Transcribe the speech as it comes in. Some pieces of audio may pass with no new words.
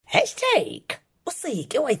o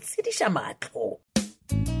sekewaetshedišamahlo.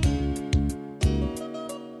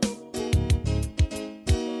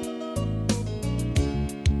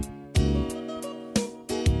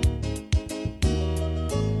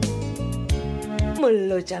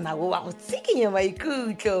 Mollotšana wa go tsekenya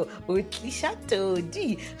maikutlo o tliša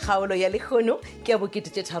todi. Kgaolo ya lekgono ke ya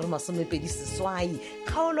 2028.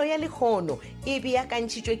 Kgaolo ya lekgono e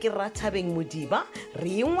beakantšhitšwe ke Rathabeng Modiba,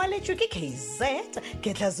 re ngwaletšwe ke KZ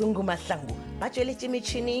ke Tlazungu Mahlangu, ba tšweletše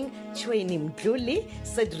metšhineng Tšhweni Mdluli,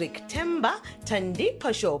 Cedric Temba, Thandi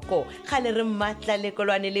Phashoko, gale re Mmatla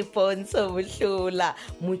Lekolwane le Pontsho Bohlola,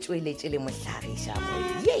 motšweletše le mohlagiša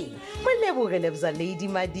moyeng molebogele bza Lady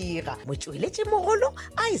Madira, motšweletše mogolo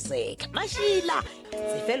Isaac Mashila.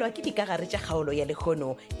 Sefelwa ke dikagare tša kgaolo ya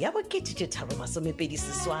lekgono ya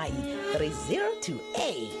 2028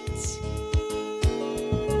 3028.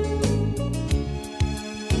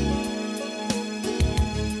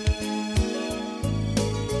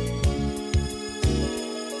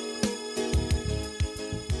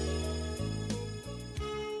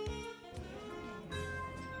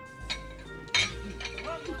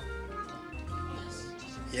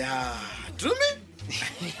 Ya, Dumi?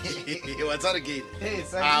 What's up again? Hey,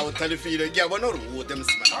 sorry. O talefile ke a bona gore o te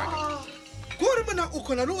mosima. Gore bona o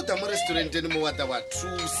khona lo ta mo restauranteng mo wata wa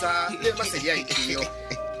thusa le masedi a itio.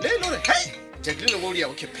 Le lore, hey, Jacqueline go dia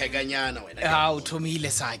o ke pheganyana wena. O thomile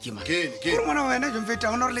saki man. Ke Gore mona wena jo mfeta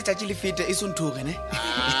ona re letšatši le fete e sonthoge ne.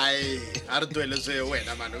 ai, a re twele se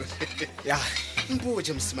wena mano. Ya,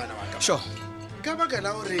 Mpoje msimana wa ka. sure. Ka baka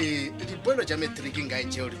la gore dipoelo tša matric nka e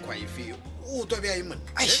tšeo di kwaifio. O to bea imana.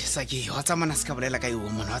 Ai saki wa tsamana se ka bolela ka yo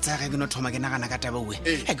mona wa tsaya ke no thoma ke nagana ka taba we.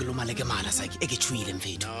 Eh. E ke lomale ke mala saki e ke tšhuile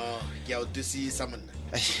mfeto. No, ke a o twisisa monna.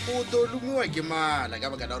 Ai. O to lumiwa ke mala ka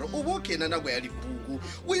baka la gore o bo kena nako ya dipuku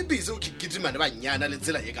o e busy o kikitimane ba nyana le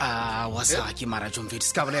tsela ye ka. Wa saki mara jo mfeto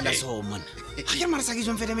se ka bolela so mona. A ke mara saki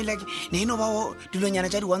jo mfeto meleke ne eno ba o dilonyana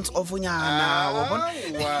tša di once off nyana wa bona.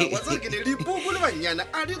 Wa tsa ke ne dipuku le banyana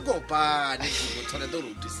a di kopane go tshwana le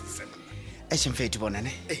go twisisa monna. E mfeto bona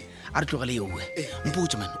ne. Eh. A re tlogele yo we.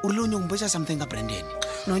 Mpotse man o rile o nyong mpotsa something ka Brandon.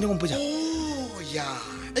 No nyong mpotsa. Oh ya.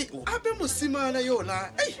 Ei, abe mosimana yola.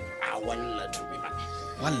 Ei, a walla to be man.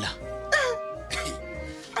 Walla.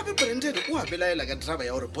 Abe Brandon o a belaela ka driver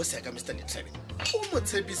ya gore boss ya ka Mr. Letrebe o mo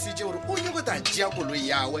tshepisitše gore o nyako ta tšea koloi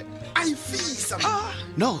yawe a e fisa man.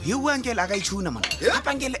 No, yo wankele a ka itšhuna man. Yeah.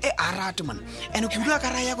 Gapankele e a rate man. And ke dula ka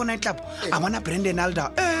ra ya go night club. A bona Brandon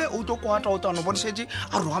Alda. O tlo kwata o tano bonšetse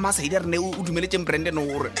a roga masaidi re ne o dumeletse Brandon o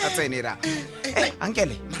gore a tsenera.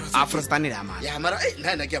 Ankele a frustane la mala. Ya mara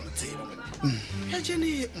nna ke a mo tseba man. Ya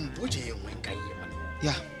jene mpoje ye nngwe ka ye man.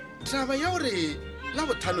 Ya. Taba ya gore la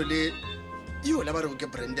bothano le yo la ba re ke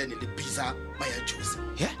Brandon le Pizza ba ya Jose.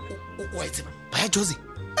 Yeah. O a tseba. Ba ya Josie.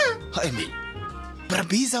 Ha eme.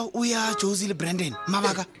 Brabiza o ya Josie le Brandon.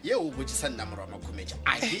 Mabaka. Ye o botsisa nna mora makhometša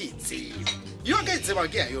a ke tseba. Yo ka tseba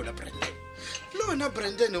ke ya yo la Brandon. Lona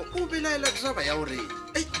Brandon o belaela driver ya gore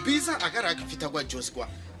Pizza a ka re a ke fita kwa Jose kwa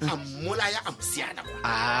a mmolaya a mosiana kwa.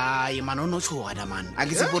 Ai man o no tshoga da man. A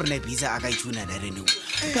ke se gore ne Biza a ka itšhuna da reno.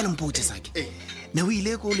 Ka mpotse sake. Ne o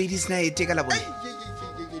ile ko ladies night ka la bona.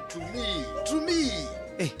 To me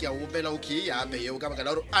ke a opela o ke ya be yo ka baka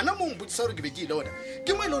la gore ana mo mbotsisa gore ke be ke ile ona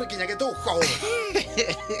ke mo ile gore ke nyake to go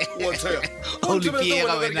o tsaya O le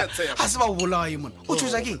piega wena. Ha se ba o bolai man. O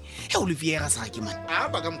tshosa keng? He o le piega sake man. a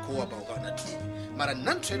ba ka mkhoa ba o ka ona tlo mara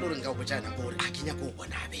nna ntho e le gore nka go tsana gore a ke nyako o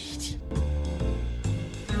bona abedi.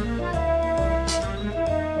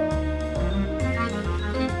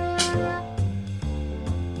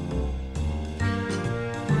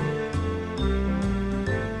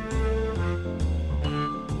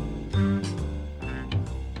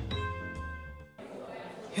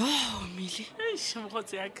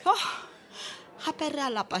 gape re a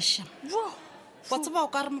lapaša wa tseba o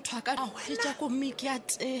ka re motho a ka hwetša ko mmeke a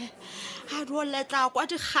tee a di o letla kwa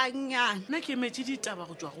dikgangnyana. nna ke emetse ditaba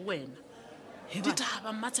go tswa go wena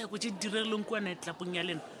ditaba mmatsheko tše di diregileng kua nightlapong ya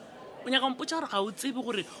lena o nyaka mpotsa gore ga o tsebe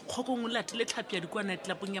gore kgokong o latile tlhapi ya di kua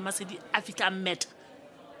nightlapong ya masedi a fitlha mmetha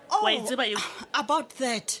wa e tseba eo. About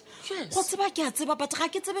that Yes. go tseba ke a tseba but ga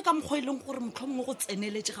ke tsebe ka mokgwa e leng gore motlhomongwe go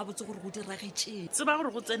tseneletse ga botse gore go diragetseng. tseba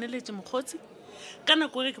gore go tseneletse mokgotsi ka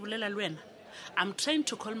nako e ke bolela le wena I'm trying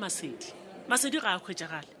to call masedi ga a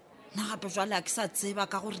kgwetsagale. nna gape jwale a ke sa tseba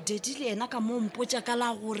ka gore dedi le ena ka mo mpotsa ka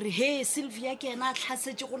la gore he Sylvia ke ena a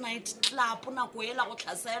tlhasetse go night club nako ela go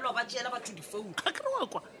tlhaselwa ba tšeela batho difounu. ga kere wa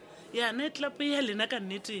kwa ya nightlap ya lena ka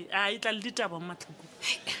nnete a e tla le ditaba mo matlhoko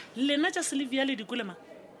lena tša Sylvia le dikolema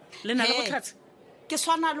le na le botlhatse. Ke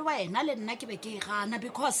swana le wena le nna ke be ke gana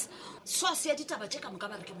because source ya ditaba tše ka moka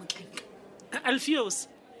ba re ke motlaika. Alfios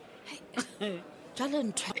jale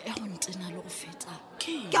ntho e go ntena le go feta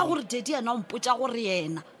ke a gore dedi yena o mpotsa gore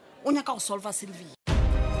yena o nyaka go solva Sylvia.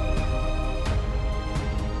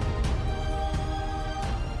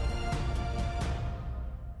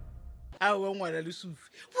 aowa ngwana le sufi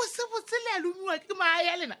bosebotse le a lomiwa ke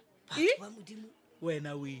maaya lena Wa modimo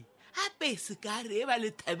wena we ape se ka re ba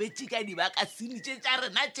le thabetse ka dibaka senitše tša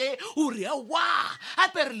rena tše o re aowa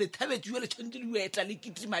ape re le thabetse yo le tshwanetse le uetla le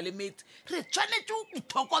kitima le metse re tshwanetse go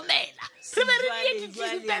itlhokomela re be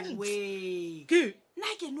re ke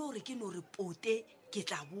nna ke no re pote ke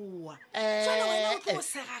tla boa jalo wena o tlo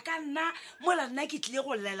sega ka nna mola nna ke tlile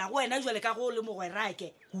go llela go wena jwale ka go le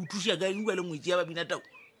mogwerake go thuša ka eng le ngwetse ya babinatao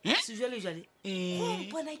se jwale go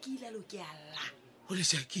mpona ke ilalo ke alla o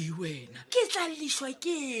leša ke wena ke tla lešwa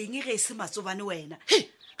ke eng ge se matsobane wena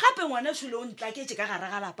gape ngwana šole o ntlaketse ka gare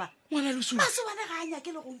ga lapa ngwana le sufi matsobane ga a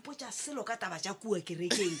nyake le go mpotsa selo ka taba tša kua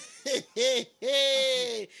kerekeng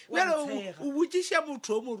bjale o botšiša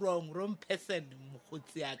motho o morong person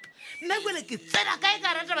mokgotsi yaka nna kwele ke tsena kae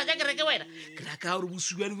ka rataba tša kereke wena ke raka gore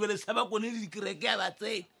bosubjale jale sa bakone le dikereke ya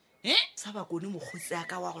batsene sa bakone mokgotsi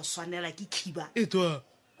yaka wa go swanela ke khiba etwa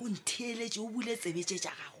o ntheeletše o bule tsebetse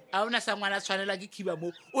tša gago a ona sa ngwana tshwanela ke khiba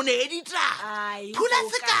mo o ne edita phula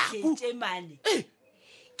sekaku mane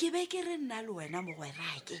ke be ke re nna le wena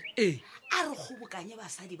mogwerake a re kgobokanye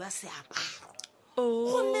basadi ba seaparo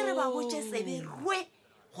gomme re ba botse tsebe rwe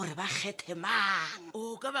gore ba kgethe mang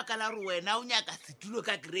o ka baka la re wena o nyaka setulo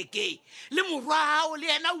ka kerekeng le morwao le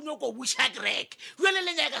yena o nyako o buša kereke jale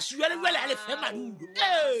le nyaka sejale jale a le fe madulo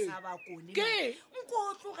nko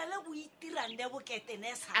o tlogele boitirande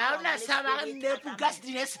boketenesa a ona sa ba nnepu ka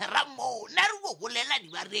sedine seramo nna re go bolela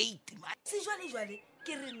dibareiti se jwale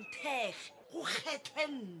ke re nthege go kgethwe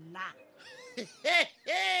nna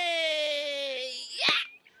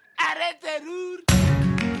areteruri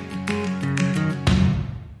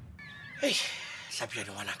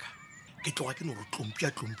tlapjane ngwanaka ke tloga ke no go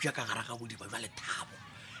tlompia ka gara ga bodiba jwa lethabo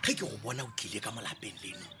ge ke go bona o tlile ka molapeng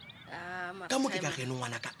leno ka mo ke ka geno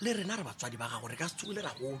ngwanaka le rena re batswadi ba gago re ka se tsogole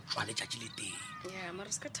ra go tswa letšatši le teng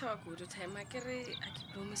mara se ka thaba kudu time a kere a ke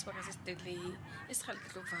blomi sebaka se seteleng e se gale ke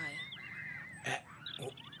tlo vaya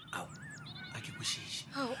ao a ke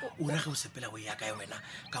kwešiše o ra ge o sepela o ya kae wena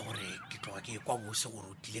ka gore ke tloga ke kwa bose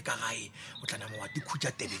gore o tlile ka gae o tla nama wa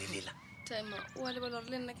dikhutša tebelelela time o a lebala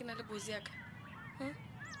gore le nna ke na le bosi yaka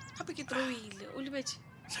gape ke troile o lebetse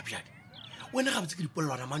tlapjane wena gabotse ke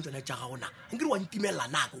dipolelwana mantswana tša gagona nke re wa ntimelela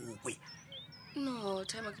nako go kwe no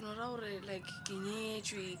time ke no ra gore like ke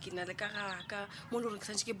nyetswe ke na le ka gaka mo le gore ke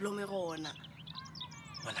santse ke blome gona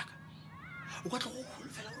ngwanaka o ka tlo go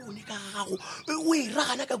fela gore o ne ka gago o e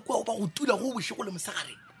ragana ka kua o ba go tula go bošego le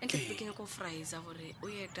mosegare entle ke nyako fraisa gore o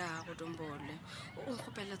yeta go dombole o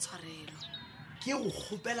nkgopela tshwarelo ke go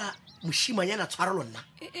kgopela mošimanyana tshwarelo nna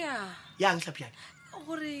yang tlapjane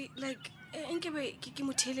gore like nkebe ke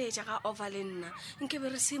motheletša ga ova le nna nkebe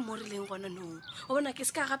re se mo rileng gona no o bona ke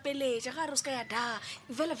se ka gapeletša ga re se ka ya da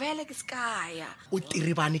vele ke se ka ya o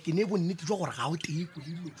terebane ke ne bonnete jwa gore ga o tee ko le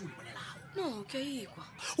dilo tse o di bolelago no ke a ikwa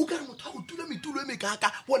o ka re motho a go tula metulo e mekaka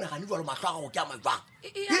bonagane jwa le matlho a gago ke a majwang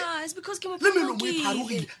it's because ke le melomo e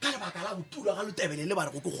pharogile ka lebaka la go tula ga lotebele le ba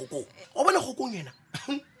re go ke kgokong o bona kgokong ena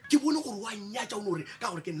ke bone gore wa nyatša o ne gore ka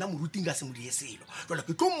gore ke nna moruting ka se mo die selo jalo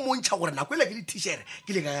ke tlo mmontšha gore nako ela ke le t-shere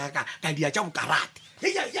ke le ka dia tša bokarate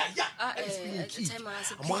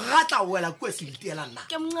mogatla o wela kue seliteela nna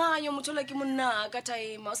ke mnganyo mothola ke monna ka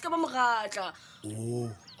time o se ka ba mogatla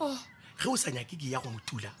ge o sa nyake ke ya go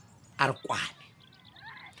motula a re kwane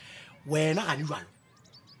wena gane jalo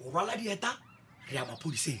o rwala dieta re ya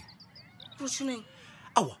maphodiseng rotsoneng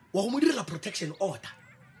awa wa go mo direla protection order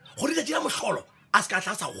gore letšatši la mohlolo a se ka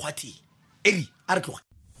tla sa go kgwatheng eri a re tloga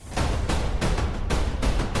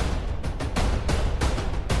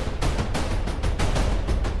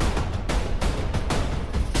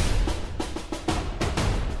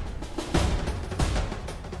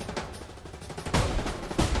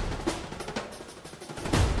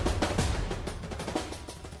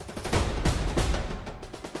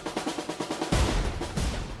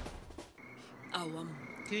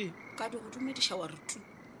ka di go dumediša wa retu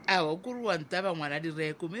awa kore wa ntaba ngwana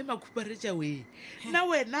direko mme makhuparetša we nna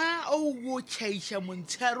wena o o tšhaiša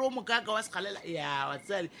montshare o mokaka wa segalela ya wa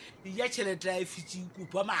tsale ya tšhelete a e fitšeng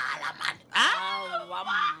kupa maalamane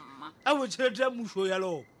a bo tšhelete ya mušo ya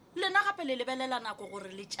loo lena gape le lebelela nako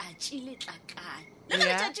gore letšatši le tla kae le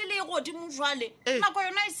letšatši le godimo jwale nako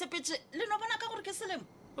yona e sepetse le no bona ka gore ke selemo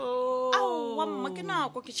aowa mma ke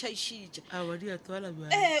nako ke tšhaišitše awa di a twala bja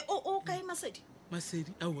o kae masedi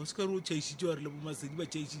masedi aowa se ka re o tšhaišitše wa re le bo masedi ba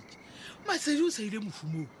tšhaišitše masedi o sa ile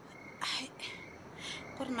mošomong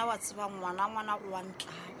kore na wa tseba ngwana go wa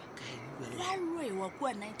ntlaba wa lwewa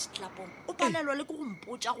kua night clubong o palelwa le ke go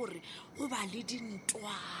mpotsa gore go ba le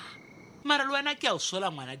dintwa mara le wena ke a o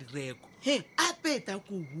sola ngwana direko a peta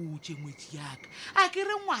ko botse ngwetsi yaka a ke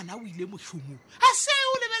re ngwana o ile mošomong a se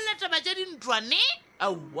o lebelela taba tša dintwane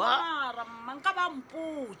aowa mara mmanka ba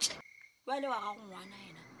mpotse bale wa gago ngwana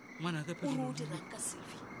ena ngwana ka o re o dirang ka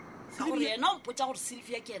Sylvia ka gore yena o mpotsa gore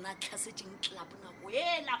Sylvia ke yena a tlhasetseng club nako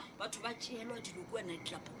ela batho ba tšeelwa dilo kua night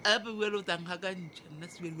club ape buele o tangga ka ntšha nna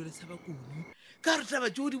sebelebele sa bakone ka re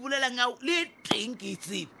taba tšeo di bolelang ao le teng ke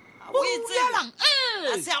tsebe o bolelang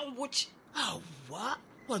a se a go botse aowa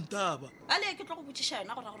wantaba bale ke tlo go botsiša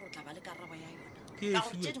yona gore o tla ba le karabo ya yona ka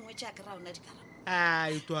gore tše dingwe tše a kry-a ona dikarabo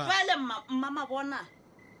aetwa bale mmama bona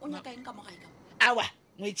o nyaka eng ka mogae ka awa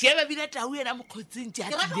ngwetsi ya babila tau ena mokgotsing ke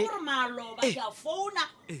raka tšatile gore maloba ke a founa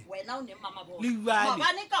wena o ne mama bona Lebale.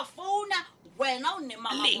 mabane ka founa wena o ne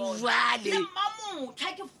mama bona Lebale. le mamotha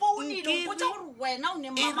ke founile Nkere- o mpotsa gore wena o ne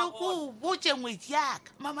e mama re bona ko botse ngwetsi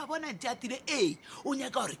yaka mama bona tšatile o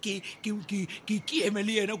nyaka gore ke eme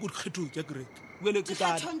le yena ko dikgethong tša kereke bele ke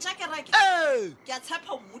tana dikgethong tša kereke ee ke a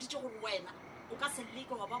tshepa o mmoditse gore wena o ka se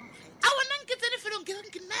leke wa ba mokgetho a bona nke tsene felong ke reng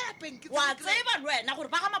ke nna lapeng ke wa tseba le wena gore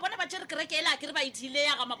ba ga mabona ba tšere kerekela ke re ba ithile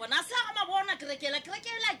ya ga mabona a se ya ga mabona kerekela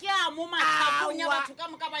ke a mo mathakong ya Aowa. batho ka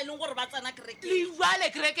moka ba e leng gore ba tsena kerekeng lebale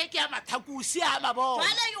kereke ke ya mathakosi a mabona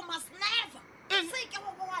jale you must never se ke go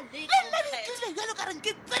go wa leka nna mokgetho ditile jalo ka reng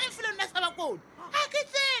ke tsene felong nna sa bakone a ke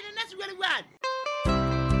tsene nna sebjalejale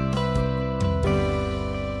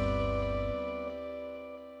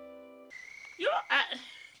yo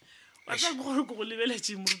wa tsa gore ke go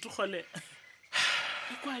lebeletše Moruti Kgole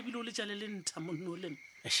e kwa ebile o letšale le ntha monno lena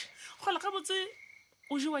gole ga botse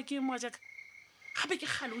o jewa ke moa jaaka gape ke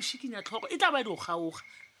kgale o šikinya tlhogo e tla ba di o kgaoga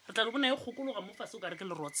re tla le bona e kgokologa mo fase o ka re ke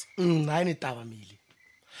lerotse nna ene taba mele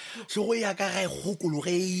se go ya ka ga e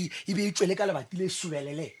kgokologe e be e tswele ka lebatile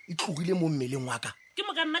sobelele e tlogile mo mmeleng wa ka ke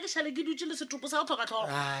moka nna ke šale ke dutse le sethopo sa go tlhoka tlhogo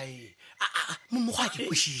ai mogo a ke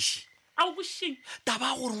kwešiše a o bošing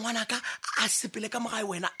taba ya gore ngwana ka a sepele ka mogae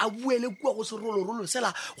wena a buele kua go serolorolo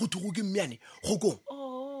sela go thogo ke mmeane Kgokong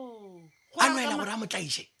a nwela gore a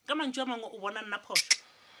motlaiše ka mantšu a mangwe o bona nna phoso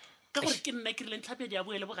ka gore ke nna ke rileng tlhapi ya di a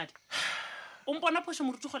boele bogadi o mpona phoso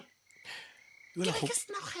Moruti Kgole ke be ke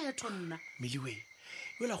sena kgetho nna meliwe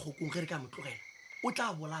yola Kgokong ge re ka motlogela o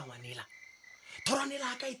tla bola ngwanela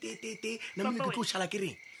thoranela ka etetete namone ke tlo šala ke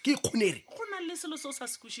reng ke ikgonere go na le selo se o sa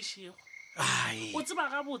se kwešišego ai o tseba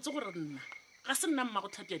gabotse gore nna ga se nna mmago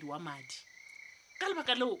tlhapiadi wa madi ka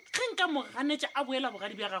lebaka leo ge nka mo ganetša a boela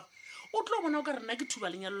bogadi bja gago o tlo bona o ka re nna ke thuba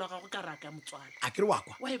lenyalo la gago ka raka motswala a kere wa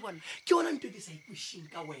kwa wa e bona ke yona nto ke sa ikwešišeng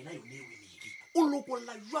ka wena yone eo emedi o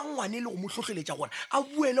lokolola jwang ngwane le go mo tlhotlheletša gore a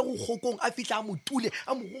buele go Kgokong a fitlha a motule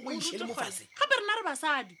a mogogoišele mo fase gape re na re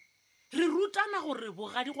basadi re rutana gore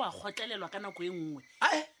bogadi go a kgotlelelwa ka nako e nngwe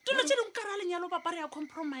ae dilo tse dingwe ka ra lenyalo papa re ya yei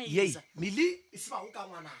compromise mele e sebago ka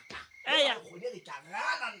ngwanaka Eya. kgonege ke a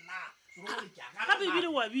gana nna gape ebile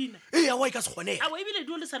wa bina ee wa e ka se kgonega a o ebile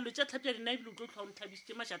dio le sallo tša tlhapi ya dina ebile o tlo tlha o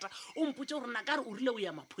nthabisitše mašata o mpotse gore na ka re o rile o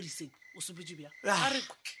ya maphodiseng o sepetse bja Ah. a re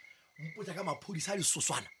mpotsa ka maphodisa a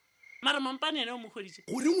disoswana mara mampane ene o mo hweditše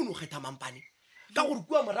goreng o ne o kgetha mampane ka gore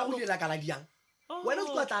kua morago le la kala diang wena o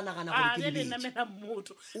tlo tla nagana gore ke lebetse namela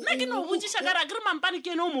motho nna ke no botsiša ka ra ke re mampane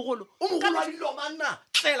ke ene o mogolo o mogolo wa dilo manna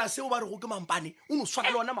tlela seo ba re go ke mampane o no swana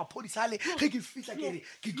le ona maphodisa ale ge ke fitlha kere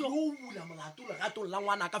ke tlo o bula molato legatong la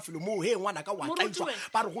ngwana ka felo moo he ngwana ka wa Moruti tlaiswa we.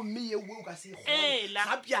 ba re go mme eo o ka se Ela.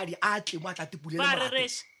 gapjadi a tle mo a tla tepulele ba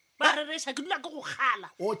molato rereša ke dula ke go kgala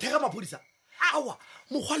o thega maphodisa awa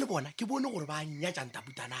mokgwa le bona ke bone gore ba nyatšang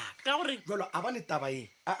tabutanaka ka gore jalo a bane taba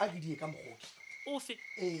e a ke die ka mogoki ofe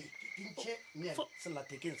ee ke ntšhe mmeane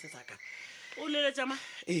sellathekeng se saka o leletša ma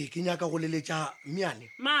ee ke nyaka go leletša mmeane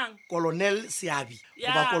mang kolonel seabi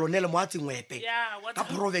Ya. goba kolonel moatsengwepe Ya, wa ka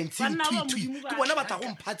tseba. provinceng Banna ba thuthui Modimo ba ke bona ba tlhaka. tla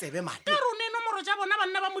go mpha tsebe mate ka re o ne nomoro tša bona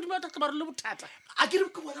banna ba modimo ba tla ba re le bothata a ke re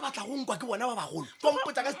ke bona ba tla go nkwa ke bona ba bagolo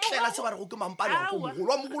tompotsa ka setlela se ba re go ke mampane wa ko Aowa. mogolo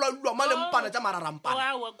wa mogolo a lulwa malempana tša mararampana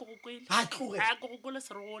awa ke go kwele A tloge. a ke go kwele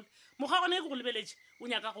serogole mokgwa gone e ke go lebeletše o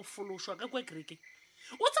nyaka go fološwa ka kua kerekeng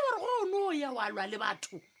o tseba gore go ono o ya wa lwa le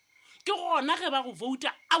batho ke gona ge ba go vouta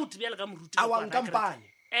out bjale ka Moruti a wankampane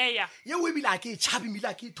eya yeo ebile a ke e tšhabe mmile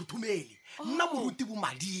a ke e thothomele nna Moruti bo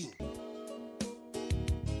mading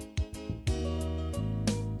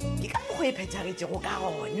ke ka mokgo e phethagetšego ka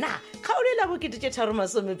gona kgaolo la bokete tše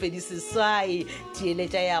tharomasomepedi seswai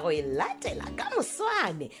tieletša ya go e latela ka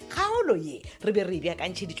moswane kgaolo ye re be re e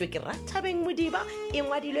bjakantšheditšwe ke rathabeng modiba e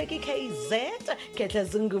ngwadilwe ke KZ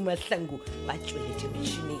ketlazungu mahlangu ba tšweletše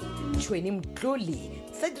metšhineng tšhweni mtlole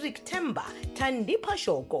Cedric Temba, Thandi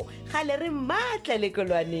Phashoko, gale re matla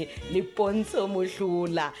lekolwane le Pontsho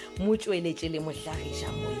Mohlula, motsweletše le mohlagiša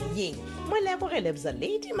moyeng. Mo lebogele bza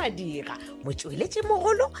Lady Madira, motsweletše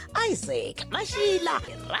mogolo Isaac Mashila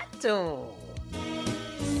Rato.